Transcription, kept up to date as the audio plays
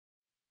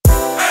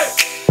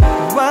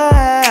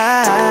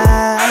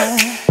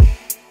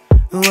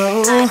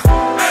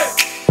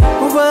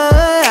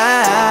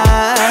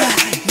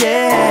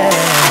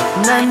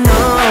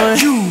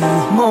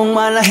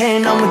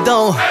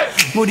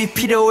우리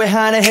필요해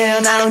하네요.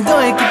 난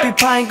엉덩이 깊이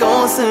파인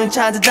곳을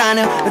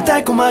찾아다녀.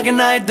 달콤하게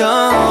날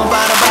더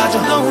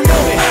바라봐줘. 넌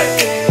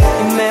훌륭해.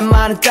 이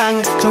메마른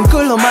땅을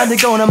정글로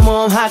만들고 난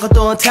몸하고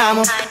또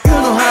탐험.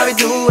 You know how we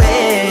do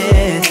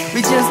it.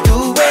 We just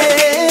do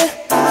it.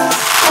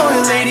 All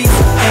you ladies,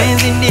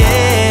 hands in the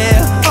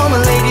air. All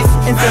my ladies,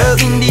 hands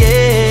up in the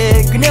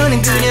air.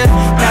 그녀는 그녀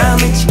나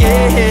미치게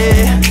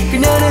해.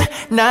 그녀는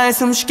날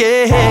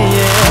숨쉬게 해.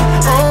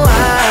 Yeah. Oh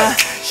I,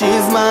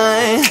 she's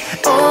mine.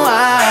 Oh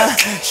I,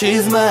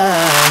 she's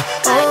mine.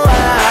 Oh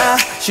I,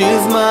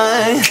 she's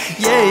mine.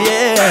 Yeah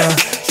yeah,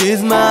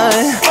 she's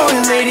mine. All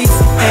you ladies,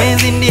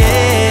 hands in the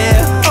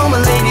air. All my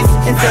ladies,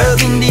 hands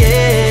up in the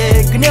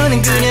air.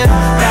 그녀는 그녀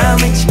나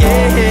미치게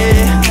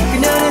해.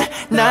 그녀는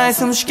날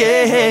숨쉬게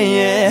해.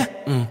 Yeah.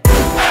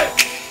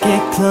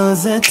 Get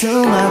closer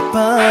to my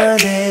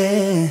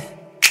body.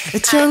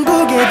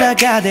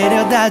 천국에다가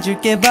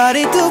데려다줄게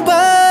body to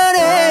body.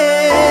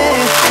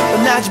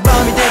 낮이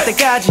밤이 될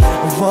때까지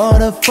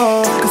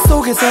waterfall 그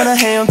속에서 나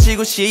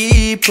헤엄치고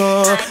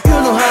싶어.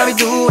 You know how we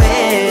do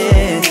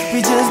it.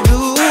 We just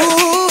do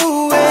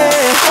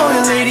it. All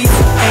you ladies,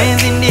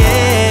 hands in the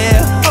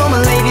air. All my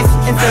ladies,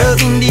 hands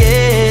up in the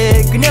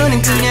air.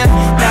 그녀는 그녀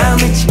나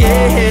미치게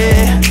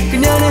해.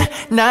 그녀는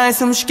날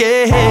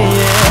숨쉬게 해.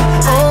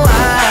 Yeah. Oh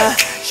I,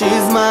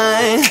 she's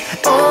mine.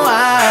 Oh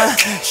I,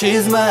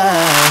 she's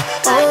mine.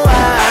 Oh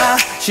I,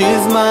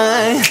 she's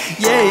mine.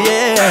 Yeah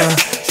yeah,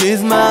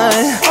 she's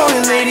mine. All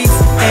you ladies,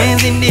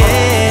 hands in the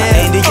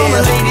air. All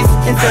my ladies,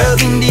 hands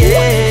up in the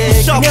air.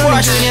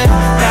 그녀는 그녀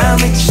나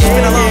미치게 해.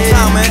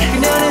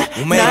 그녀는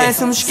날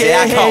숨쉬게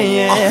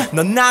해.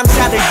 넌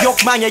남자들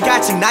욕망에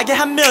갈증나게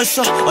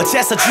하면서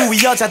어째서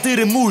주위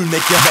여자들은 물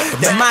먹여.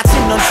 내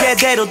마침 넌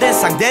제대로 된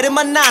상대를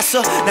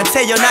만났어. 난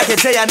태연하게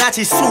돼야 나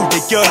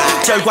지수대결.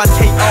 결과는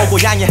KO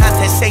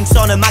고양이한테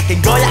생선을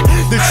맡긴 거야.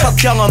 늘 첫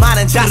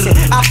경험하는 자세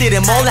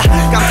앞뒤를 몰라.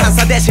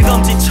 감탄사 대신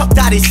엄지척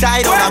다리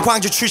사이로. 난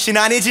광주 출신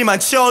아니지만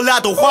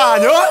전라도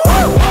환영.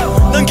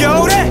 넌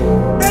겨울에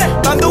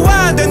밤도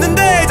안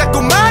됐는데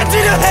자꾸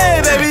만지려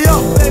해 baby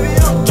yo.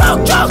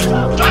 쪽쪽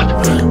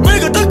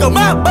물고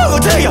뜯고만 보고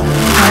튀어.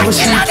 하고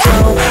싶죠.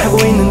 하고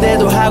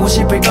있는데도 하고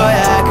싶을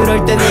거야.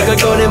 그럴 땐 이걸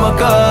꺼내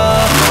먹어.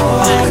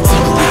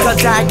 지구부터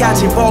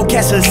달까지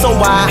포켓을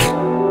쏘아.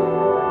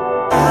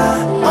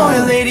 All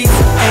you ladies,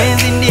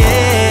 hands in the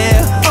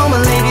air. All my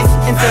ladies,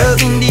 hands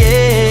up in the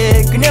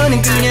air.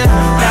 그녀는 그녀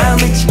나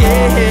미치게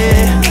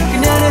해.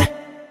 그녀는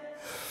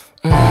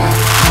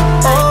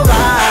Oh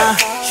I,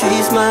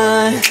 she's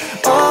mine.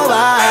 Oh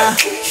I,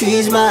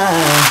 she's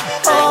mine.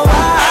 Oh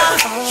I,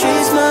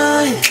 she's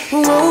mine.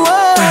 Whoa,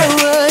 whoa,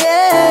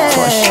 yeah,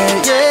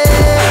 yeah.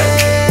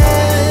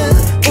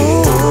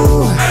 Ooh.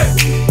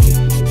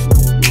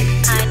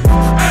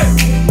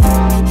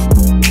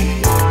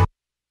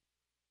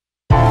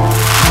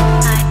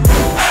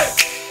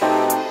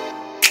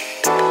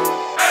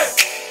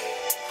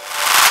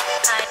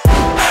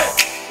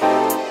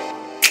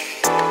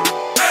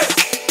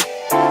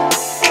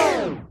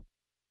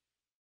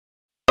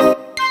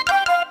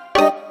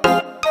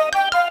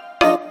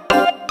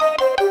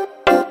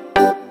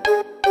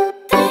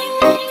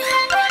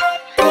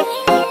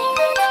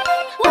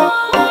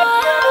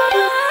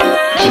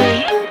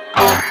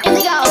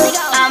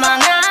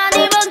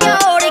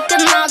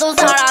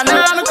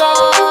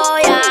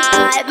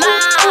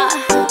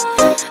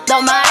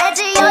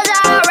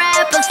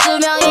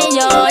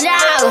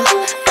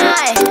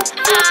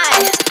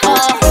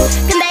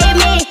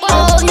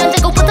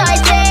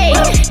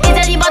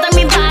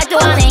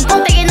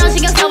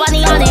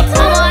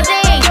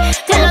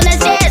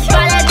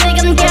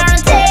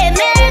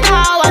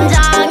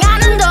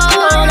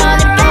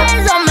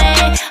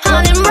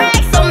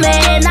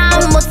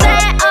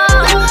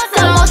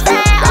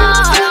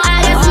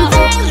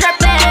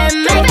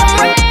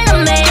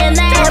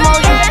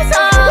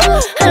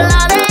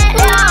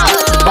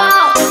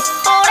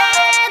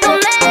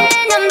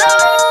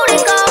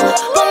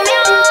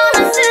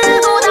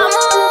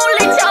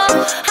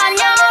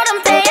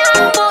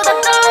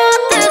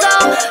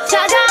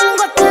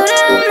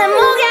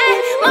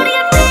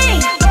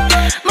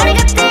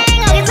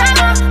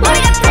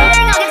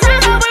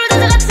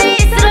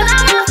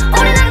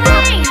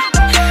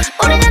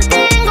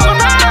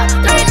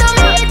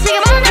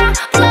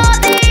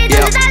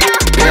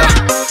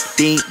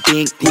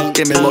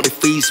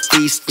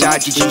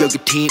 지지 여기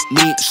팀이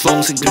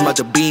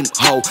수험생들마저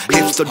빔호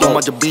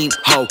힙스터들마저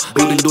빔호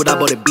우린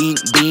돌아버려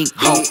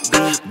빙빙호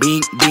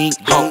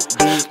빙빙호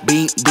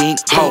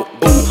빙빙호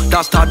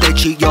다 스타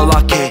대치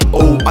연락해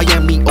I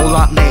am me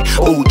올라네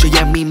저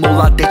엠미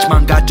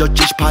몰라댔지만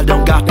가졌지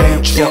 18년 같아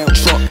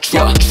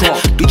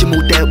뛰지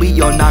무대 위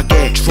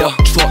연하게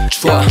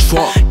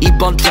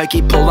이번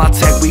트랙이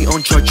폴라텍 We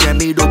on 저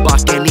재미로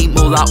밖에 니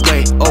몰라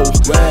왜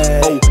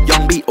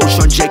영비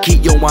오션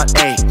제키 요한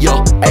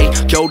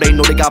겨울에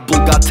노래가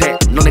불같아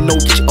너네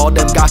노티지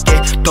어둠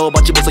같게 더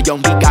번지면서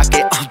영비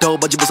같게 더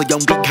번지면서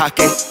영비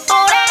같게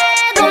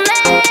올해도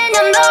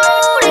내년도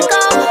우리 거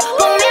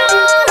보면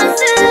안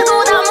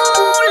쓰고 다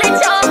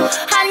물리쳐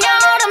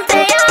한여름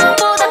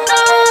태양보다 더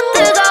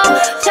뜨거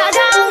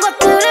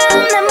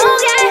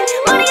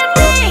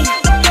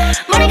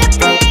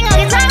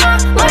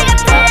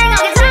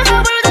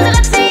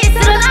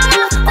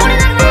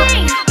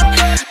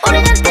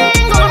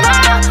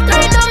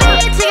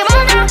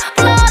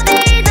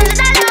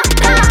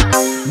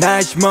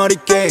날씨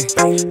머릿게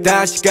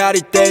다시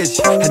가릴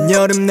때지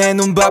한여름 내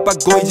눈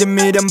바빴고 이제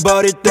미련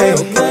버릴 때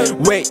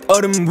Wait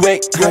얼음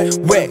wait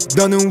왜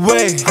너는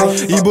왜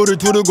이불을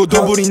두르고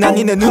도불이 난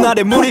니네 눈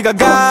아래 무리가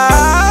가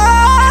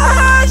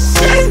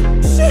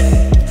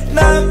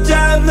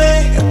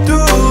남자네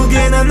두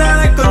개나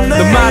나갈 건데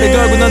넌 말을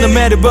걸고 너는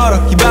매를 벌어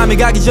이 밤이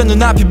가기 전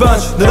눈앞이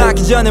번져 널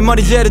하기 전에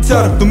머리채를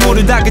털어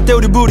눈물을 닦을 때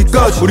우리 불이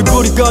꺼져 우리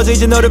불이 꺼져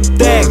이젠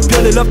어렵대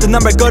별일 없던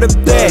난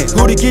발걸음대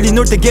우리끼리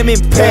놀 때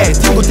개민폐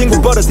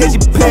튕고 벌어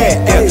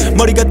새집해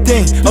머리가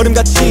띵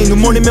얼음같이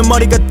눈 몰리면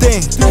머리가 띵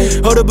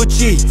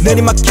얼어붙이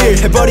내리막길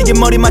해버리게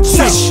머리 맞추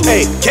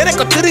걔네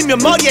거 들으면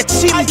머리에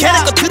침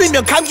걔네 거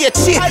들으면 감기에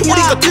치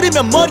우리 거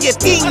들으면 머리에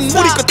띵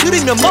우리 거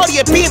들으면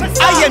머리에 빔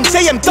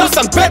IMJM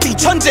더상 배팅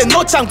천재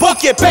노창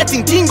벗기에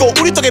배팅 딩고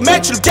우리 덕에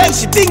매출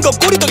갱시 딩고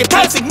우리 덕에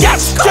탈승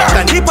야스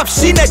난 힙합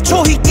신의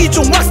초희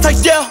이중 락스타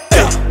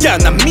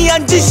야난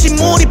미안 진심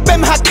우리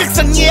뺨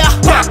하극상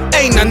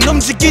에이 난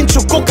움직인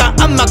초코가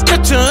안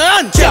맞거든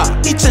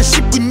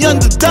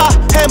 2019년도 다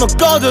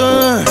해먹거든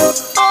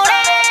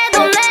올해도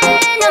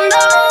내년도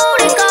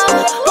우리 거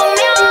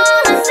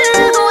보면은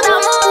쓰고 다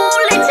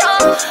물리쳐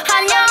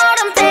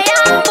한여름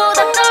태양보다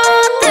더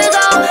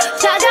뜨거워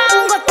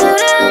차가운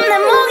것들은 내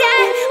목에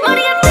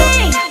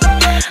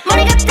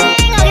머리가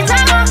띵하게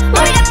차고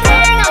머리가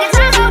띵하게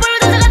차고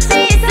불도저같이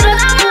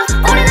쓸어담아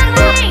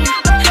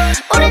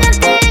우리는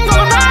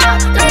띵곡을 봐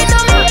우리도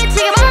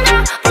미치게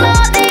먹는다 불러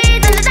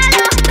어디든지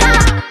달려가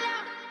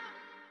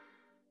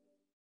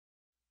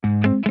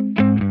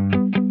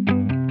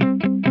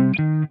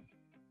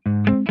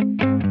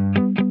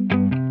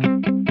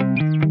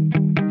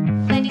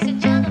Ladies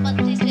and gentlemen,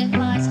 please be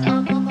advised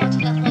all mobile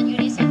telephone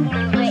units and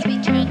phone lines be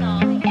turned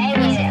off.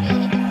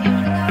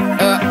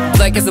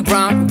 Black is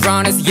brown,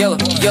 brown is yellow,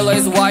 yellow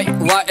is white,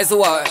 white is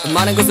white.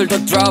 많은 곳을 더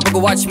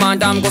들어보고 왔지만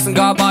다음 곳은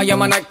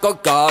가봐야만 할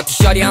것 같아.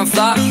 Shawty I'm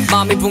fly,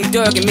 마음이 붕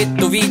떠 여기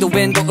밑도 위도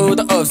윈도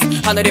우도 없어.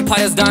 하늘이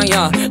파여서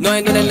당야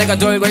너의 눈엔 내가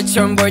돌고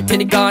처음 볼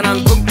테니까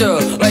난 붕 떠.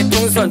 Like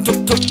풍선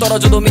툭툭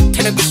떨어져도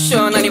밑에는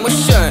쿠션 아니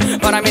모션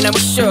바람이나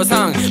무쇼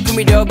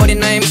상품이 되어버린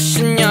나의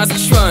미션이야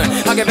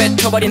섹슈얼하게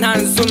뱉어버린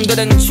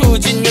한숨들은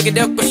추진력이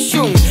되었고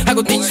슝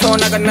하고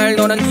뛰쳐나간 날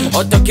너는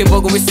어떻게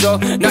보고 있어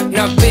나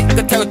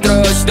삐끗하고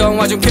떨어지던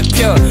와중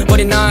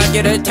펴버린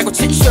날개를 타고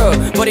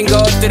지쳐버린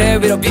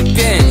것들의 위로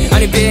빅뱅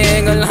아니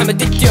빙을 하면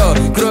뛰뛰어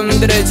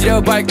구름들을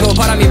지려 밟고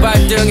바람이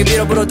발등에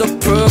밀어불어도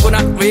풀고 나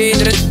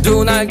위들은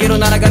두 날개로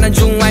날아가는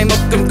중 마이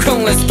먹금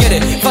쿵 Let's get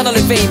it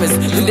Finally famous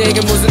근데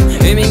이게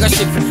무슨 의미인가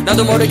싶어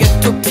나도 모르게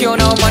툭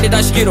튀어나온 말이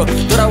다시 기로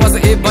돌아와서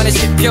이번에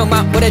씹혀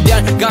마음에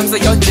대한 감사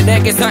현재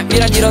내게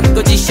삶이란 이런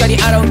거지 샤리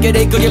I don't get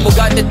it 그게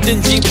뭐가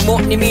됐든지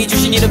부모님이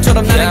주신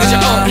이름처럼 나는 그저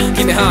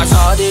Give me heart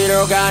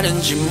어디로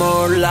가는지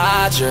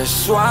몰라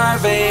Just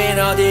swerving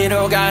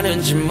어디로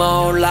가는지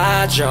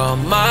몰라 저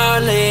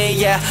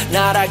멀리 yeah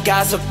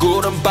날아가서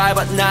구름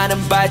밟아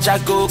나는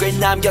발자국을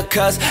남겨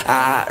Cause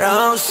I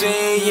don't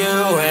see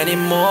you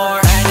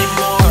anymore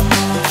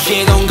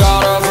시동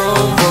걸어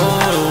vroom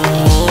vroom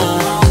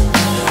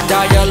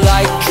달려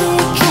like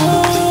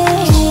juju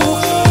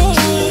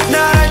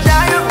나를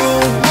달려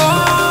boom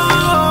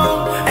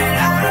boom and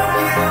I don't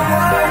give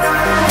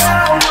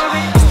a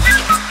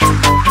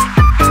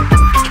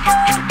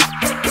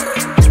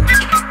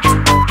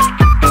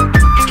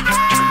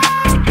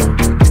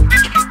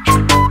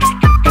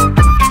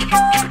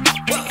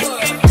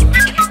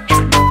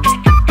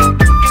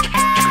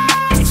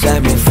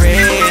Set me free,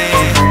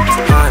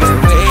 honey,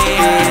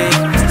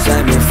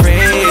 set me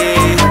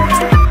free.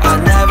 I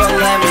never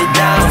let me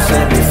down.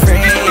 Set me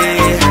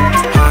free,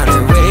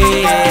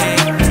 honey,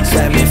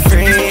 set me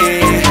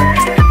free.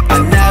 I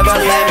never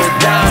let me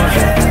down.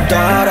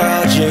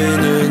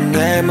 떨어지는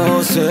내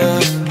모습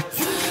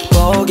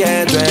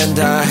보게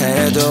된다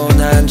해도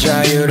난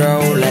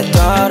자유로울래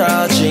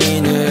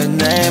떨어지는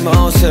내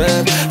모습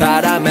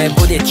바람에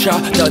부딪혀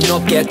더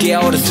높게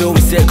뛰어오를 수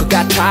있을 것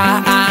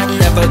같아 I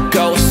never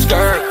go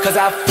skirt cause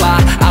I fly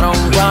I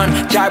don't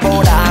run 잘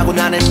보라고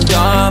나는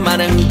더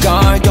많은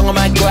걸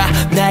경험할 거야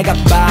내가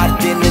발을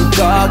딛는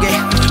거기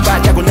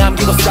발자국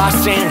남기고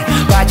saucing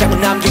발자국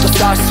남기고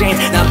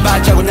saucing 난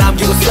발자국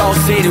남기고 soul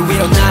city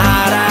위로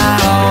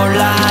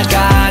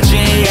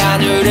날아올라가지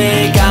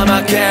하늘이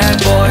까맣게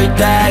보일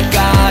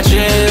때까지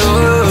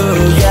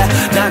yeah.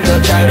 난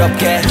더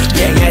자유롭게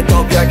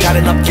비행해도 별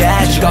다른 없게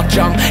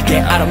걱정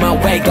get out of my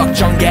way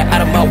걱정 get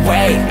out of my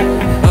way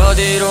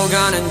어디로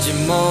가는지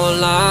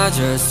몰라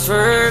just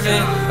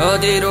swerving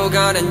어디로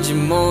가는지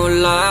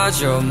몰라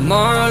저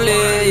멀리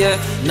yeah.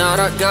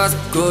 날아가서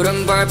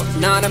구름 밟아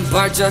나는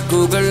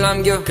발자국을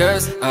남겨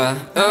Cause I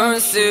don't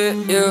see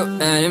you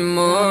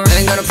anymore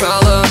Ain't got a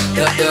problem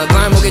yeah, yeah.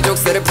 발목에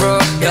족쇄를 풀어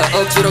yeah.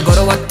 억지로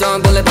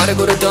걸어왔던 벌레 발을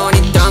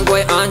구르더니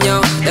땅과의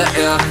안녕 yeah,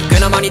 yeah.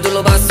 꽤나 많이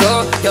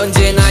둘러봤어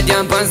현재의 나에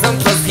대한 반성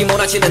플러스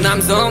휘몰아치는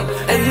남성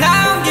And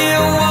I don't give a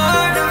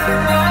word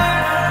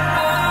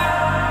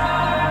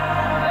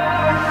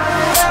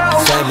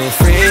Set me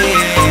free,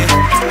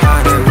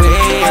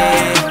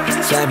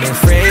 honey, set me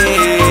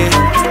free.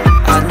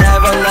 I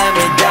never let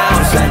me down.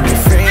 Set me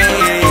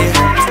free,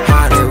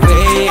 honey,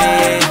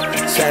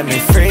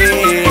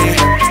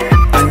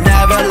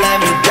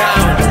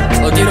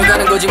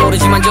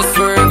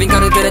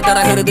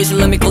 흐르듯이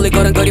럼이 꼴릴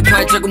거랑거리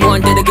팔자고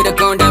무한대로 그래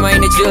건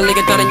담아있는 줄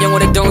네가 다른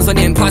영혼의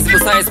동선인 Impossible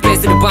사이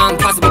스페이스를 방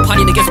Possible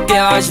파리는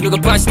계속되어 아시는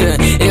걸 파시든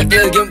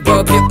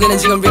일균법 흉내는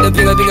지금 리듬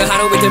빙글빙글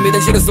하루 이틀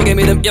믿음 시간 속의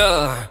믿음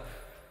yeah.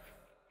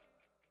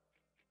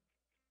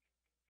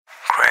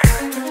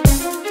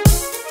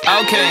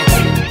 Okay.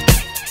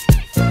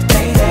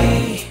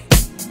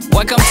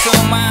 Welcome to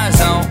my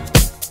zone.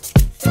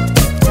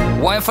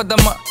 One for the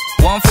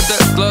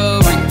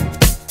glory,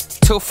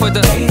 two for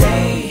the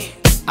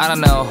I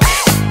don't know,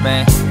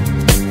 man.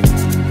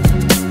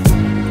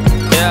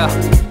 Yeah.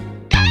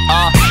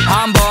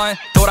 한번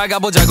돌아가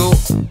보자고.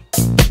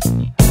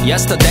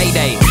 Yesterday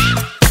day.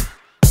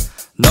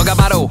 너가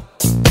바로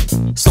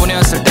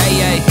소녀였을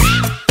때에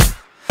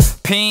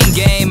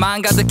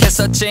핑계만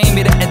가득했었지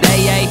미래의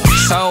day.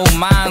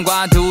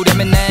 소망과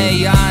두려움이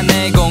내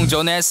안에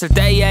공존했을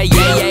때에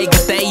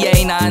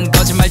그때에 난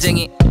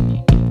거짓말쟁이.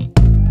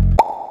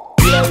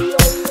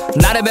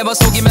 나를 매번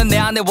속이면 내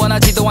안에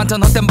원하지도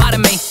않던 헛된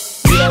바람이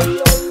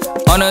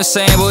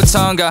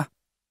어느새부턴가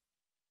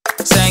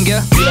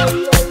생겨.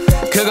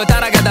 그걸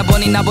따라가다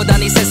보니 나보다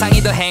네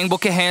세상이 더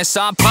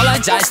행복해했어.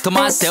 Apologize to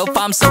myself,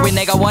 I'm sorry.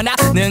 내가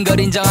원하는 걸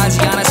인정하지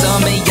않아서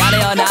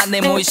미안해요. 나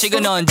내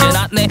무의식은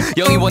언제나 내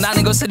영이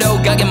원하는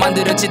곳으로 가게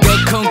만들었지. 더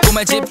큰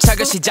꿈에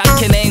집착을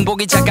시작해. 내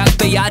행복이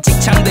자각돼야지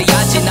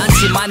창돼야지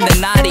않지만 내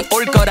날이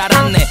올 걸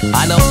알았네.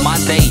 I know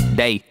my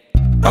day.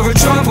 얼굴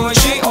좋아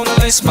보이지 오늘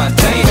is my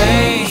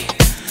day.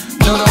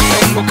 너도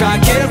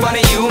행복하길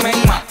바래 you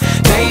make my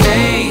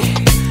day.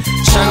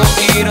 자고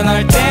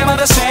일어날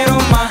때마다 새로운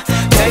my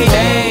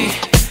day.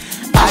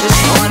 I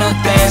just wanna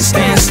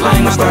dance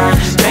like my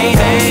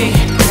birthday.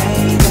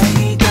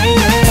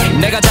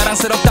 내가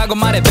자랑스럽다고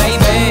말해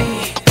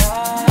baby.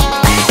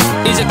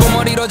 이제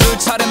꿈을 이뤄줄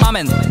차례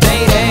맘엔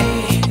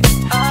day.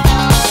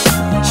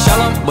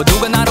 Shalom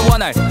모두가 나를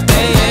원할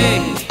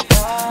day.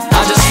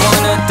 I just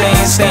wanna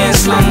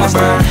dance like my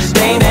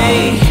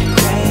birthday.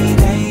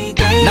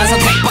 난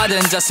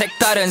선택받은 자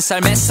색다른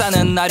삶에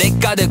사는 날이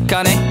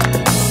가득하네.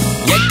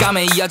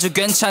 옛감에 아주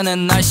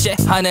괜찮은 날씨.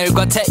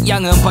 하늘과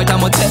태양은 벌다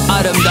못해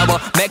아름다워.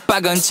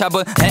 맥박은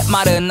차분해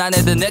말은 안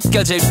해도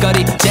느껴질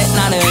거리.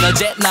 나는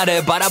어제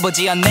나를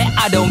바라보지 않네.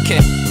 I don't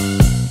care.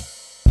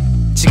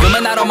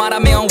 지금의 나로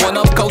말하면 one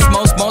of coast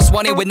most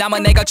wanted. 왜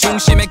나만 내가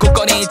중심에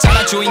굳건히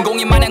있잖아.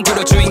 주인공이 마냥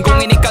그려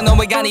주인공이니까 너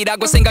왜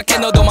아니라고 생각해.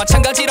 너도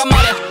마찬가지란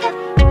말이야.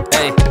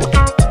 에이.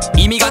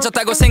 이미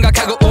가졌다고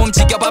생각하고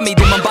움직여봐.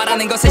 믿음만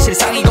바라는 것은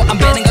실상이고 안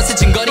되는 것은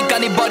증거니까.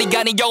 네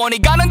머리가 네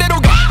영혼이 가는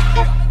대로 가.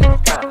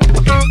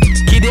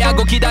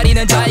 기대하고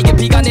기다리는 자에게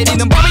비가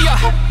내리는 법이야.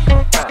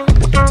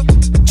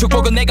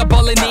 축복은 내가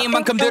벌린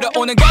이만큼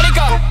들어오는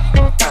거니까.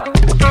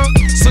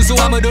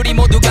 순수함을 우리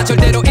모두가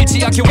절대로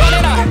잃지 않기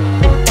원해라.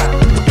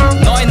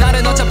 너의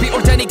날은 어차피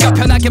올 테니까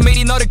편하게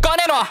미리 너를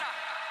꺼내놔.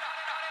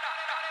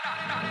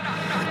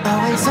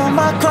 Always on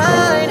my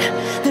grind.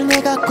 늘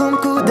내가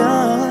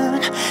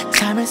꿈꾸던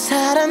삶을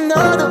살아.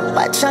 너도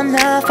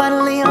왔잖아.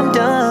 Finally I'm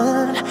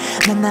done.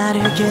 난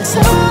나를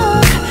계속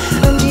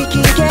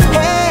움직이게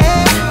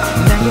해.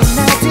 나의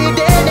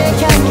날들에 내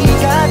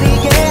향기가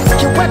비게.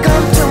 You're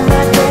welcome to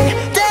my day.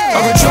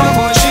 얼굴 좋아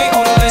보이지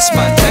오늘 is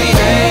my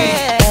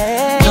day.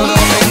 너도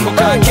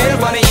행복하길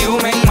바래 you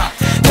make my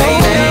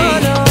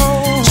day.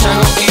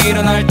 자고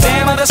일어날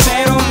때마다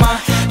새로운 my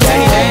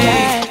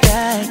day.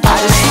 I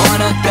just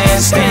wanna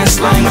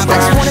dance like my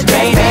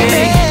birthday.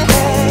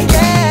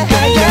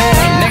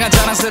 내가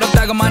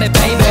자랑스럽다고 말해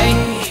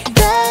baby.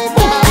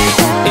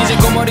 이제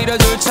꿈을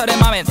이뤄줄 차례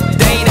맘엔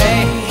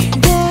day.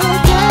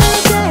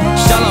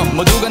 Shalom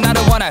모두가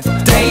나를 원할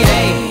day.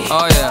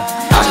 Oh yeah.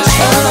 I just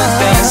wanna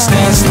dance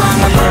like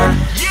my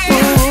birthday.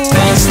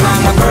 Dance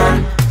like my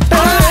birthday.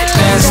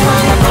 Dance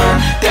like my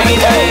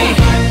birthday.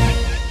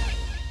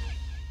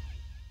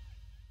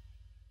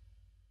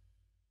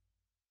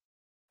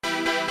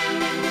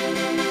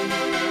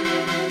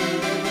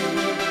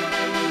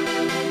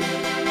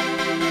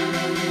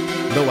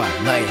 너와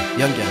나의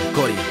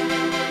연결고리.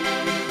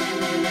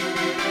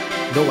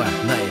 너와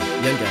나의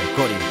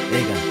연결고리.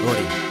 이건 우리.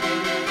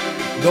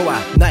 너와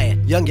나의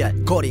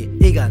연결고리.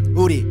 이건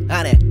우리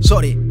안에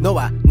소리.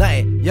 너와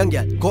나의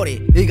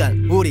연결고리.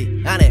 이건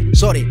우리 안에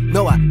소리.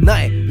 너와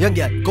나의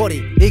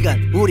연결고리.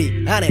 이건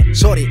우리 안에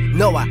소리.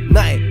 너와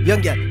나의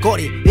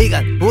연결고리.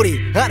 이건 우리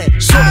안에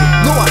소리.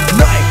 너와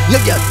나의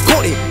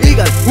연결고리.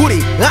 이건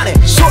우리 안에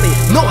소리.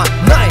 너와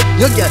나의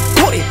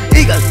연결고리.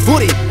 이건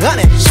우리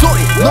안에 소리.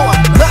 너와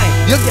나의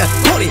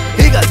연결고리.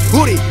 이건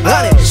우리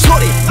안에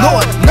소리.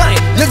 너와 나의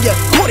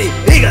연결고리.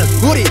 이건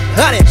우리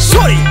안에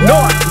소리.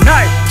 너와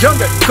나의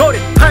연결고리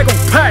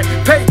 808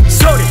 페이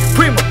소리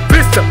프리모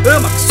비스트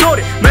음악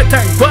소리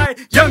메탄과의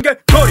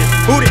연결고리.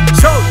 우리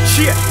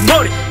서울시의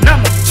머리.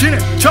 나머지는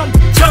전부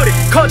저리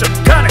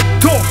커져가는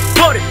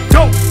돈벌이.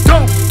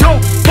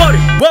 돈벌이.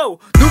 wow.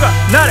 누가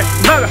나를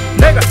막아.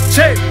 내가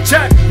제일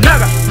잘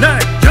나가. 나는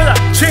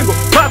여자친구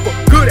받고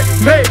그래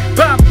매일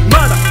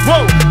밤마다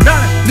wow.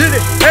 나는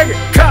니들에게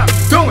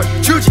감동을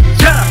주지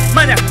않아.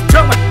 만약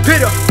정말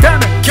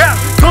필요하다면 그냥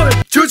돈을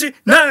주지.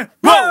 나는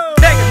wow.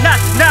 내가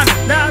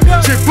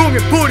나타나면 지붕에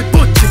불이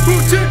붙지.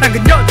 난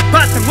그녀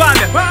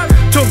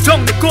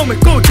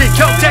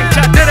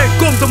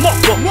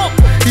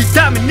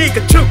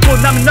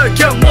나는 널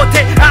기억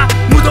못해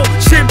아무도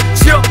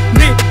심지어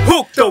네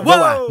훅도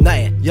너와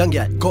나의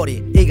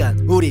연결고리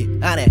이건 우리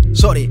안에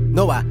소리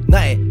너와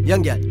나의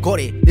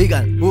연결고리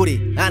이건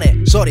우리 안에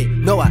소리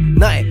너와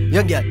나의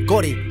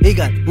연결고리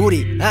이건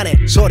우리 안에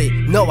소리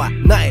너와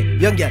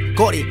나의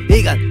연결고리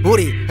이건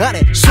우리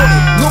안에 소리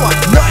너와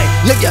나의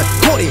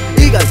연결고리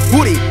이건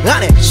우리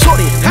안에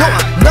소리 너와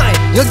나의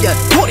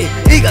연결고리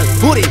이건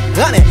우리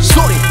안에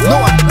소리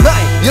너와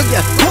나의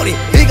연결고리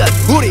이건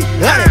우리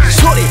안에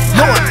소리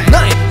너와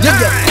나의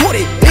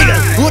연결고리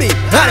이건 우리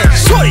안에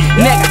소리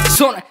내가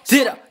손을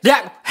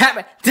들어라고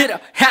하면 들어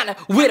하는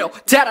위로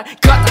다른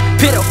것도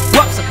필요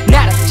없어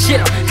나를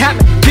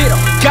싫어하면 뒤로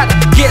가다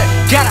길을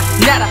가라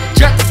나라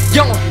절대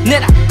영원히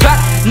봐라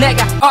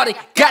내가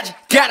어디까지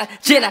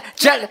가는지나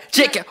잘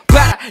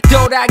지켜봐라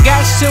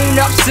돌아갈 순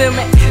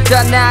없으면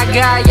더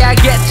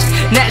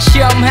나가야겠지 나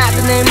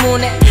시험하던 내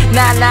문에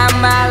난 아무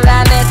말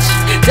안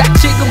했지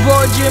닥치고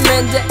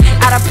보여주면 돼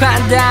알아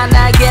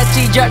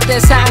판단하겠지 절대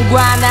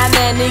상관 안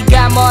해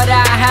네가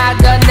뭐라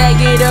하던 내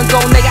길은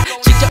꼭 내가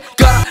직접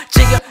걸어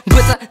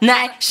지금부터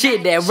나의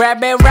시대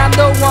랩에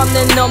람도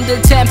없는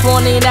놈들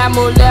템포니나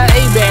물려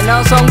입에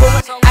넌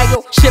성공을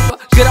알고 싶어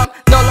그럼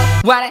놀러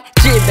와 내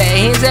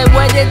집에 흰색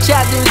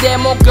외제차 2대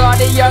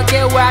목걸이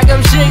 10개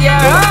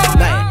와금씩이야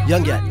나의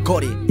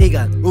연결고리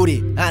이건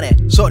우리 안에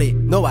소리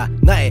너와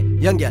나의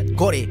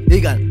연결고리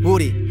이건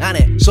우리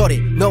안에 소리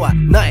너와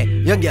나의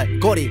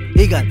연결고리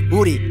이건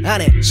우리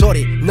안에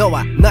소리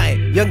너와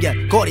나의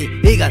연결고리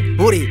이건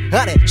우리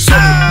안에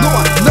소리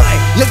너와 나의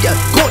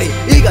연결고리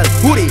이건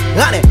우리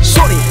안에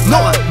소리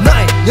너와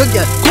나의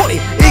연결고리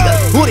이건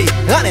우리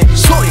안에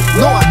소리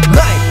너와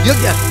나의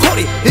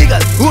연결고리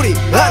이건 우리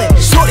안에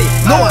소리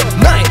너와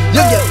나의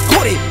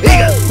연결고리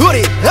이건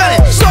우리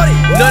안에 소리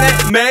너네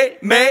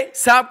매일매일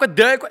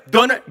사업가들과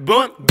돈을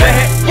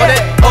분배해 원해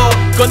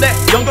건데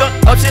용돈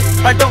없이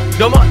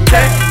활동도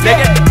못해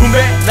내게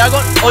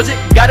분배라곤 오직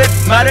가를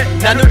말을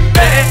나눌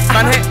때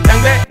만해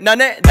당배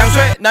나네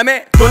당초에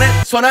남의 돈에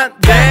손 안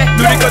대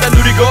누릴 거다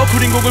누리고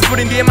구린 곡을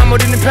뿌린 뒤에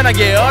마무리는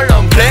편하게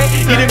언론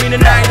플레이 이름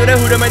있는 아이돌의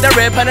후렴을 다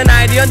랩하는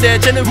아이디어인데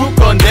쟤는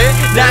후건데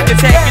난 그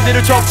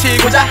새끼들을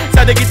족치고자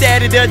사대기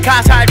때리듯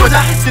가사를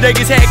꽂아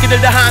쓰레기 새끼들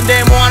다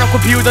한데 모아놓고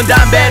피우던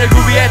담배를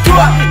그 위에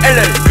투어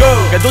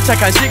LLGO가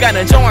도착한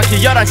시간은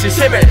정확히 11시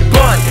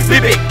 11분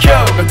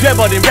BBQ가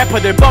돼버린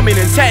래퍼들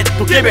범인은 셋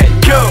또 give it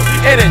Q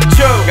이른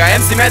주가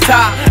MC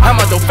메타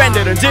아마도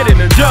팬들은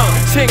지르는 중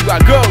신과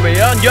구의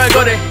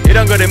연결고리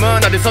이런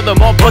그림은 어디서도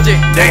못 보지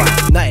너와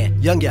나의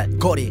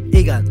연결고리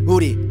이건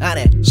우리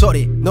안에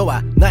소리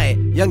너와 나의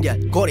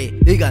연결고리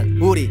이건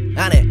우리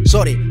안에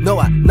소리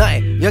너와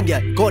나의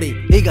연결고리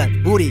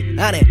이건 우리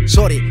안에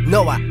소리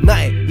너와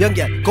나의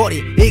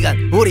연결고리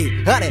이건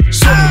우리 안에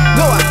소리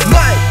너와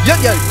나의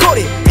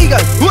연결고리 이건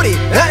우리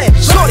안에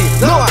소리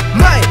너와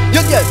나의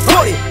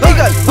연결고리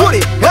이건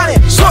우리 안에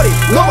소리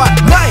너와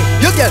나의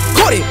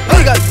연결고리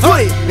이건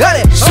우리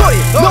안에 소리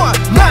너와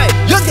나의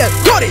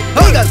연결고리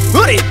이건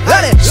우리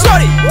안에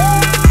소리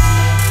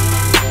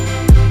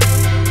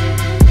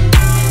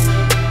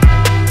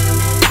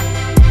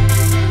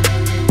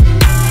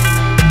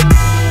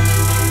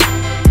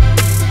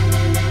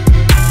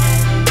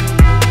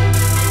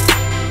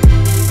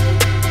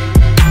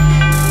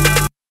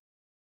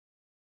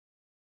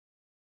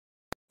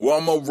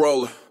One more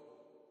roller,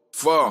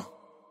 4.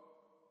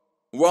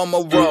 One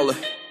more roller,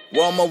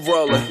 one more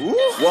roller,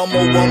 one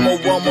more roller,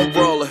 one more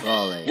roller,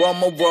 one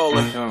more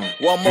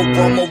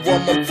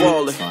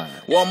roller,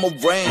 one more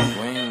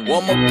rain,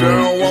 one more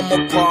girl, one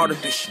more party,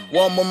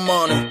 one more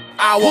money.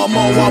 I want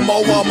more roller,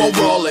 one more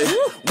roller,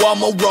 one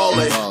more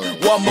roller,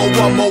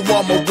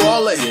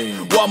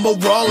 one more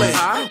roller,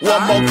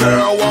 one more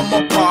girl, one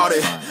more party,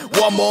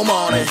 one more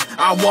money.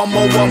 I want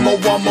more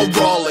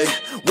roller.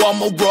 One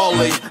more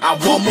rolling, I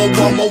want more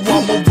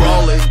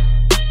rolling.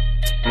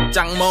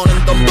 짱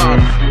모는 돈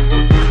벌어,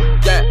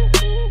 yeah.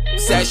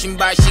 새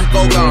신발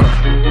신고 걸어.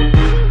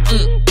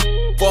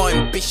 For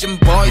ambition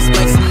boys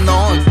make some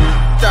noise.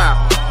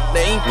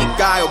 내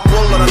인기가요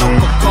불러라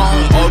놓고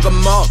coin. 얼굴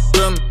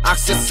먹음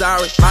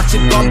액세서리 마치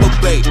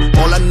범블비.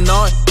 올라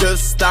널 그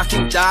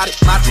스타킹 자리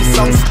마치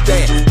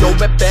성수대.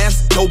 요외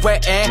밴스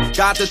요외에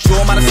가득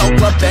주어만한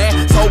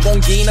소클럽에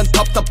소공기는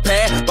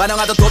텁텁해.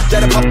 반영하다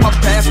돗대를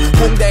퍽퍽 패스.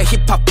 홍대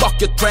힙합 fuck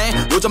your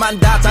trend. 요즘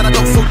한다잖아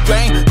독수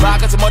꽹.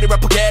 바가지 머리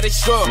래퍼 get it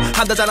sure.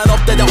 한다잖아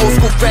업대자 old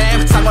school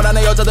fam. 상관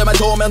안에 여자들만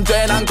좋으면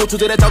돼. 난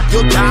고추들의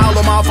덕유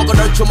다울로 motherfucker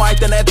널 추모할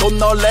때 내 돈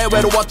넣을래.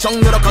 외로워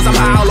정늘어 cause I'm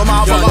howlo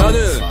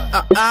motherfucker.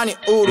 아니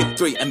우리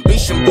 3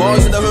 ambition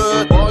boys in the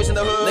hood.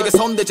 내게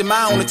손대지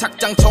마 오늘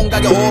착장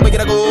총각에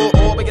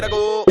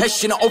 500이라고.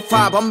 패션은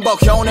오파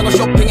범벅 현행은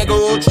쇼핑의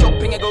굿.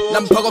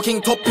 난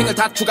버거킹 토핑을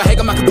다 추가해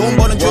그만큼 돈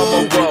버는 중.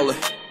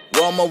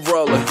 One more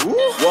roller,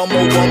 one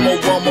more roller,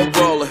 one more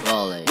roller,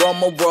 one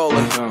more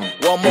roller,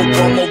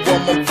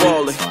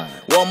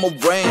 one more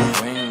rain,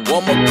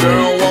 one more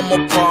girl, one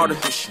more party,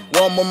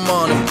 one more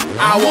money.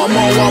 I want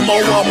more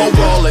roller, one more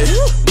roller,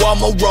 one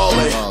more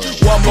roller,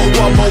 one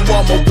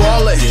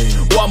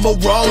more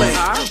roller,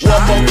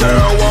 one more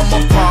girl, one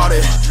more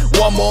party,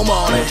 want more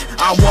money.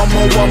 I want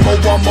more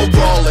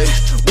roll it.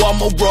 One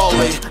more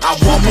roll it. I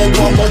want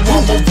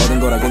more. 모든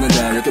거라고는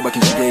다 이렇게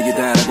박힌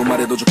시계이기다 라고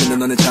말해도 좋겠네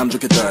너는 참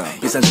좋겠다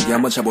비싼 시계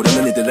한번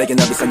차보려는 이들에게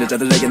나 비싼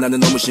여자들에게 나는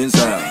너무 신사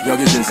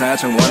여기 신사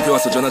창모한테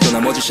와서 전화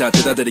머지 샷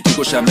대다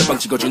들이키고 샵 몇 방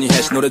찍어주니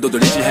해시 노래도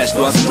들리지 해시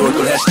또 왔으면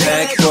좋을걸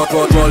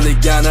해시태그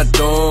돌리기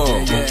하나도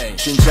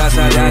진짜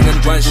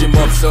사랑은 관심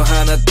없어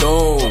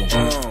하나도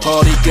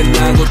허리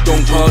끝나고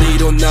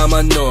똥퍼리로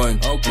남아 넌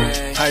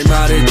할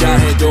말을 다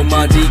해도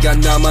마디가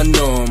남아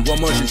놈 One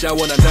more 진짜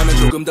원한다면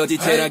조금 더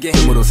디테일하게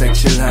힘으로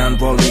색칠한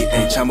볼리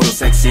참으로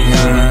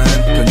섹시한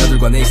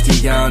그녀들과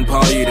네이스티한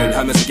파티를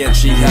하면서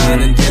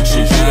개취하는 개취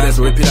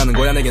그래서 리필하는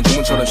거야 내겐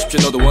주문처럼 쉽지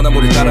너도 원한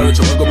물을 따라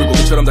외쳐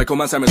불고불고기처럼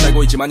달콤한 삶을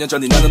살고 있지만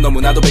여전히 나는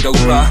너무나도 배가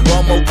고파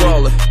One more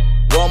roll it.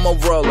 One more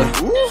roll it.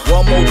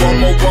 One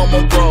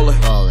more roll it.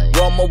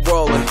 One more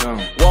roll it.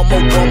 One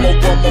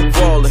more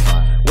roll it.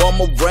 One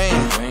more rain.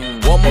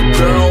 One more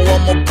girl.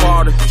 One more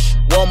party.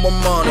 One more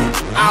money.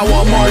 I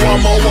want more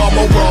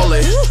roll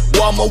it.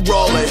 One more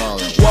roll it.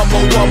 One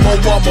more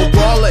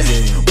roll it.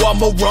 One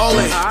more roll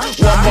it.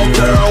 One more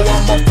girl.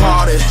 One more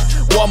party.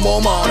 One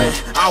more money.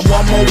 I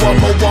want more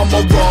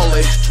roll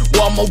it.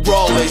 One more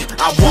roll it.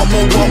 I want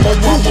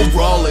more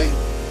roll it.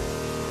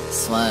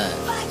 Swag.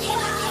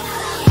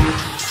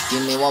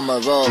 Give me one more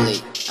roll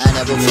it. I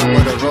never from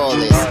what a roll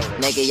is.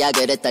 내게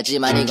약을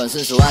했다지만 이건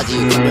순수하지.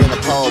 You can bring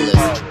a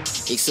police.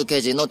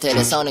 익숙해진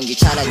호텔에 서는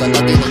귀찮은 건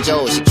어디는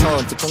조식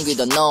초원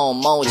특풍기도 no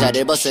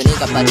모자를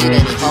벗으니까 빠지는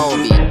이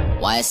호흡이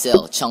YSL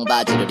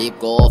청바지를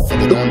입고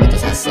필요로 옷도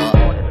샀어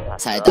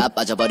살다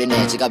빠져버린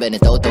내 지갑에는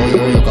또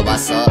요요가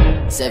왔어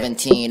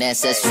 17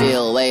 SS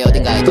feel 왜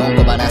어딘가에 돈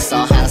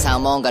꼽아놨어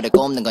항상 뭔가를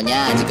꼽는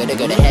거냐 그래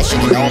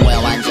해시는 너무야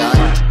완전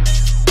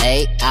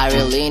Hey, I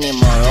really need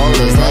more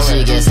rollers 내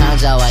시계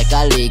상자와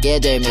헷갈리게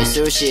될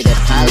미술실의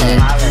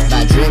팔레트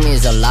My dream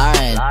is a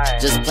line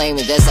Just play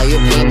me, that's how you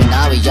pay me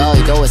now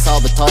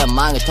여의도에서부터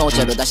연망을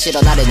통째로 다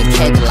실어나르는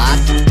캐딜락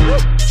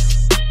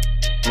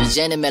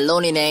이제는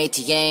멜론이네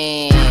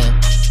ATM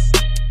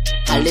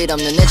할 일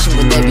없는 내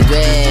친구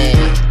내비돼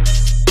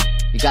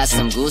You got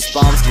some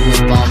goosebumps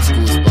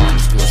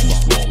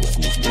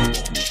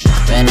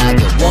When I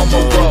get one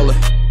more roll it.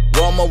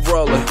 One more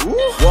roll it.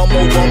 One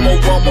more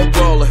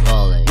roll it.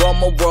 One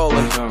more roll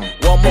it.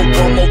 One more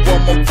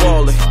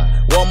roll it.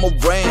 One more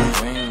rain.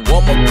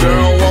 One more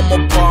girl. One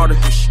more party.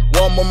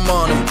 One more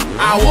money.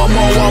 I want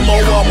more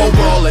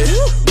roll it.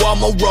 One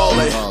more roll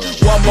it.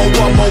 One more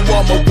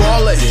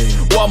roll it.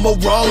 One more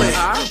roll it.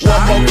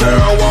 One more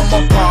girl. One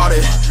more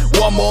party.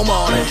 One more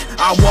money.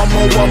 I want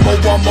more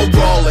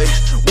roll it.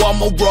 One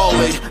more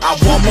roll it. I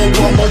want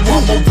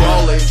more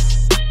roll it.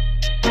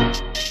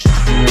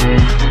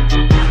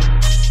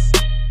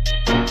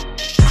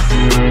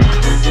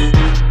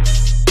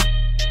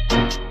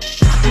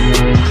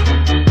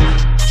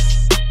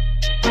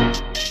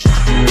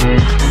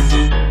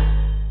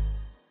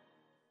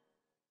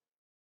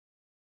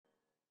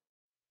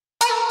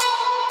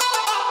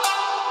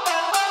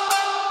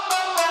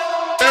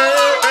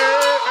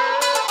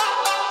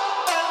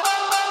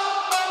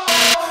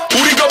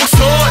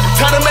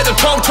 다른 애들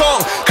통통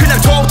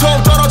그냥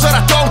통통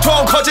떨어져라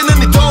똥통 커지는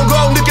네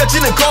동공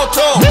느껴지는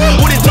고통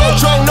우린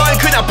통통 너희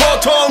그냥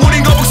보통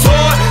우린 거북손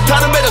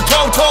다른 애들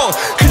통통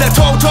그냥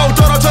통통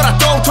떨어져라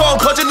똥통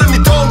커지는 네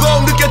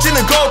동공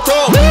느껴지는 고통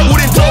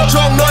우린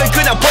통통 너희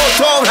그냥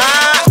보통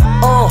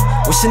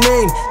What's your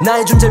name?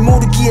 나의 존재를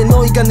모르기에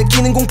너희가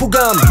느끼는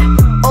공포감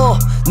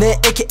내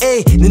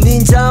AKA 는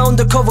닌자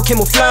undercover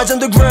camouflage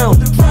underground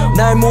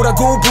날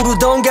뭐라고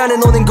부르던 간에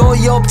너넨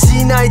거의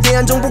없지 나에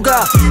대한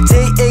정보가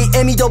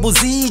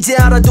JAMEZZ 이제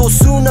알아도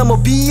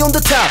수나모 be on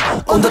the top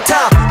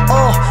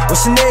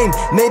What's your name?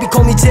 Maybe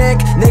call me Jack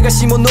내가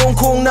심어놓은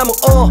콩나무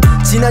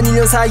지난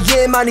 1년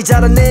사이에 많이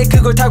자랐네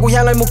그걸 타고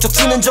향할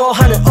목적지는 저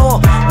하늘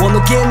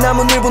원하게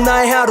남은 1분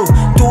나의 하루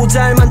또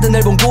잘 만든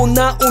앨범 곧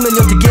나오면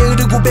여태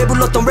게으르고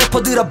배불렀던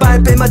래퍼들아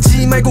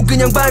발뺌하지 말고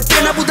그냥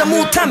발빼 나보다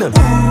못하면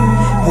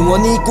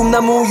홍원이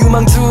꿈나무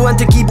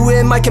유망주한테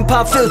기부해 마이크 앤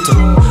팝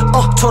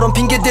필터 처럼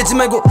핑계대지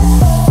말고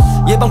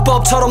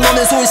예방법처럼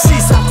너네 소위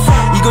씻어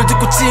이걸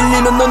듣고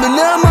찔리면 너는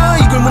남아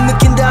이걸 못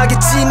느낀다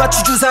하겠지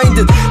마취 주사인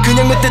듯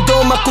그냥 몇 대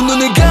더 맞고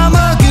눈을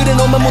감아 그래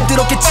너만 못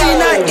들었겠지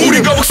나의 이름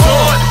우리 거북손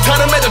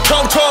다른 애들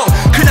통통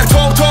그냥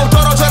통통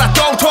떨어져라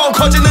똥통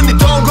커지는 네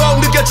동공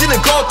느껴지는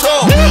고통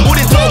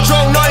우린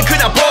통통 너희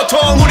그냥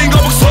보통 우린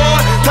거북손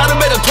다른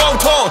애들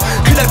통통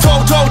그냥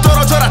통통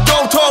떨어져라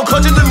똥통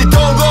커지는 네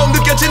동공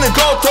느껴지는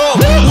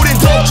고통 우린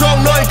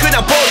통통 너희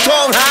그냥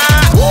보통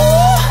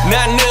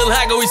난 늘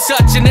하고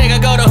있었지 내가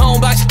걸어온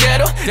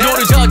방식대로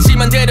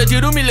노려졌지만 대로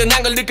뒤로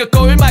밀려난 걸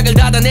느꼈고 일막을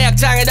닫아 내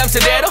악장의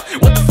담세대로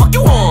What the fuck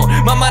you want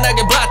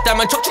만만하게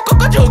봤다만 척추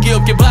꺾어줘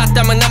귀엽게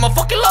봤다만 I'ma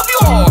fucking love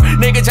you all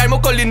내게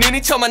잘못 걸리는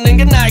이 처맞는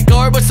게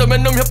나일걸 벌써 몇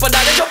놈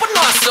혓바닥에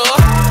접어놨어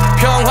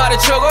평화를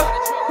추구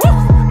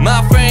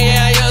My friend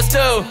yeah I used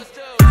to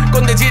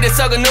꼰대질에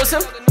썩은 웃음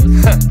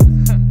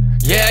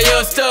Yeah,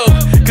 used to.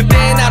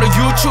 그때 나로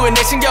유추해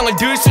내 신경을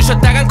들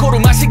쑤셨다간 코로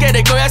마시게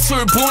될 거야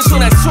술 분수.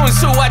 난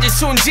순수하지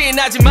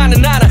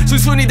순진하지만은 않아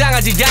순순히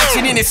당하지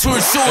않지니 내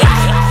술수.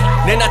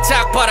 내 나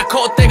짝 봐라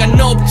콧대가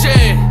높지.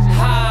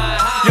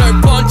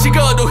 10번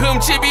찍어도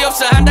흠집이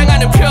없어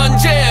한당하는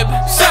편집.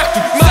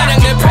 만약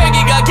내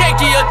패기가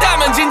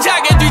객기였다면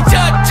진작에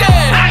뒤졌지.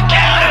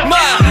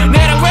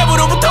 내랑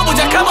외부로부터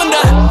부작하면 다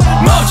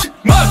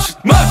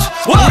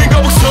우리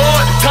거북선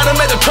다른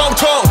애들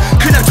통통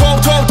그냥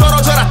통통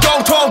떨어져라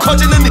똥통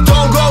커지는 네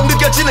동공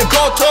느껴지는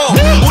고통.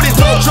 우린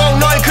통통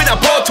너희 그냥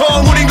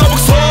보통. 우린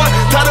거북선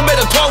다른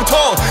애들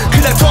통통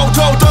그냥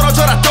통통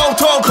떨어져라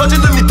똥통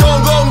커지는 네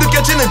동공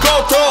느껴지는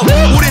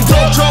고통. 우린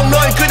통통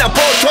너희 그냥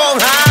보통.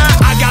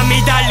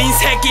 아감이 달린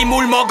새끼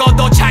물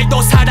먹어도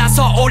잘도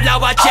살아서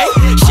올라왔지.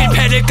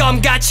 실패를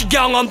껌같이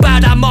경험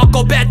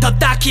받아먹고 뱉어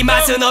딱히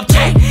맛은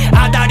없지.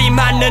 아다리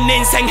맞는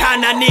인생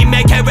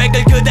하나님의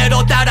계획을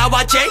그대로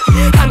따라왔지.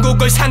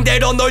 한국을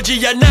상대로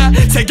놀지 않아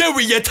세계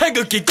위에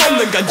태극기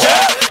꼽는 건지.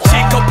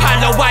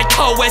 지코팔로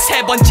와이터의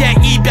세 번째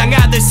입양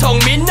아들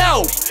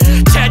송민호.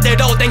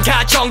 제대로 된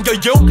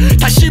가정교육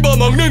다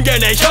씹어먹는 게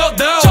내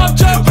효도.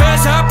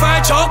 회사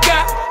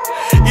발초가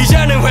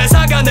이제는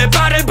회사가 내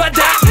발을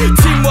받아.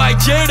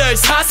 팀와이즈를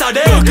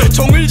사살해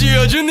종을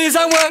지어준 이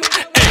상황.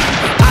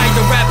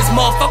 Idol rap is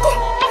motherfucker.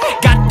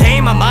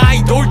 Goddamn I'm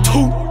idol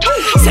too.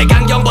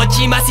 색안경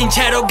벗지 마신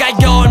채로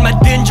갈겨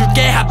얼마든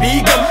줄게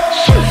합의금.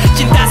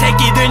 찐따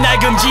새끼들 날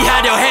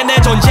금지하려 해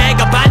내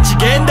존재가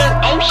반칙인데.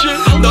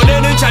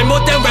 너네는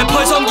잘못된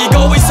래퍼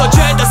섬기고 있어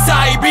죄다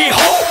사이비호.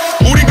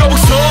 우린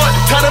거북선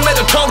다른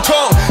애들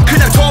통통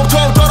그냥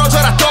통통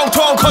떨어져라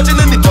똥통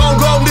커지는 네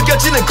동공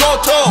느껴지는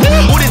고통.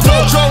 우린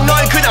통통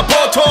너희 그냥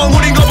보통.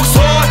 우린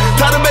거북선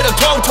다른 애들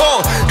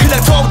통통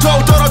그냥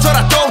통통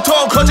떨어져라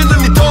똥통 커지는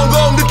네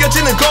동공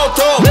느껴지는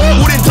고통.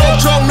 우린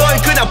통통 너희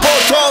그냥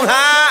보통.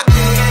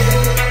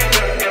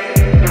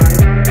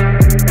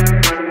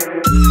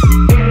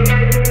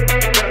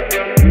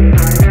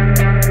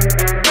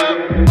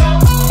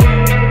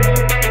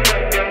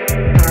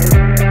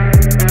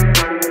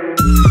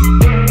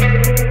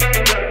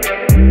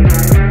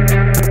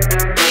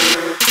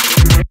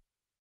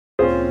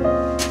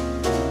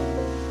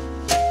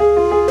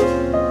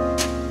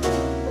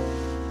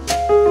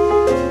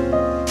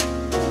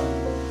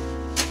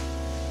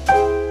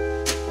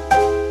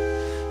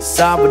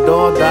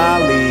 살바도르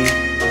달리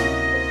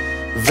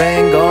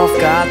Van Gogh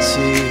같이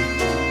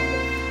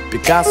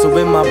Picasso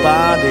in my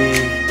body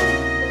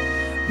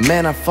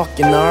Man I'm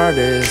fucking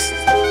artist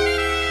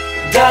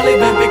달리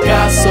ven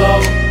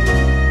Picasso를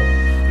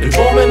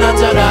보면 난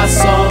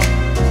자랐어.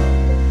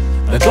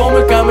 내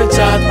도물감을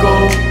찾고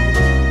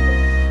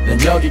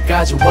난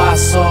여기까지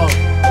왔어.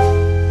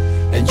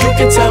 And you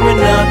can tell me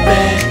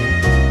nothing.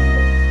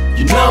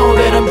 You know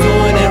that I'm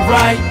doing it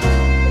right.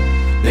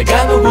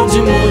 내가 누군지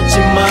묻지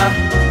마.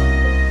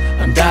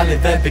 I'm 달리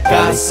ven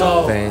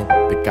Picasso. Van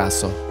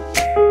Picasso.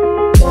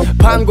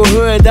 판고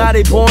후에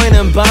달이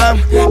보이는 밤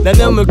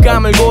나는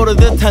물감을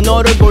고르듯 한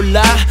너를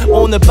골라.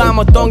 오늘 밤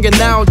어떤 게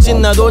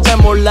나올진 나도 잘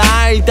몰라.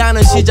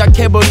 일단은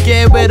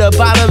시작해볼게 with a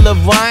bottle of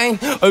wine.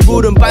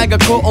 얼굴은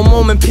빨갛고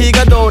온몸엔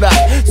피가 돌아.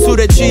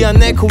 술에 취한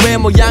내 코의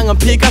모양은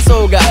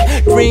피카소가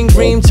green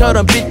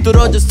green처럼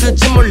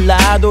삐뚤어졌을지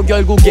몰라도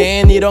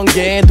결국엔 이런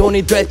게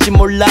돈이 될지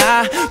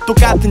몰라.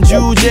 똑같은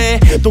주제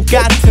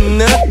똑같은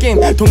느낌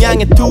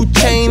동양의 two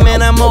chain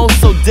man I'm all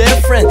so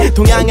different.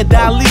 동양의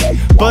달리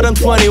but I'm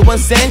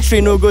 21st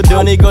century.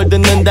 누구든 이걸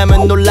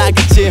듣는다면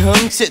놀라겠지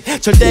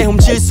흠칫. 절대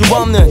훔칠 수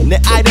없는 내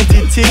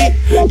identity.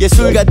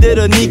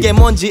 예술가들은 이게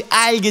뭔지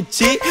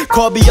알겠지.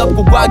 겁이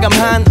없고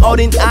과감한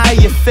어린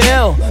아이의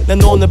feel.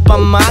 난 오늘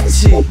밤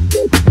마치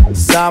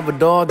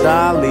살바도르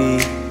달리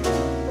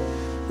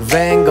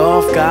Van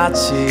Gogh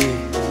같이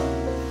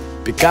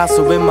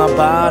Picasso in my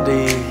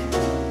body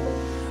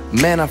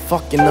Man I'm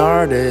fucking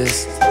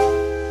artist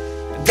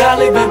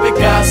달리 ven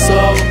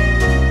Picasso를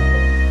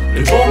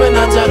보면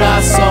난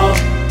자랐어.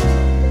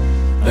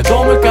 내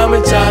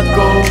도물감을 찾고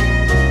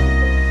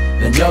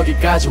난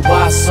여기까지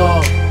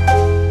왔어.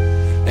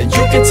 And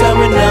you can tell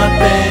me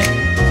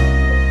nothing.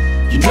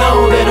 You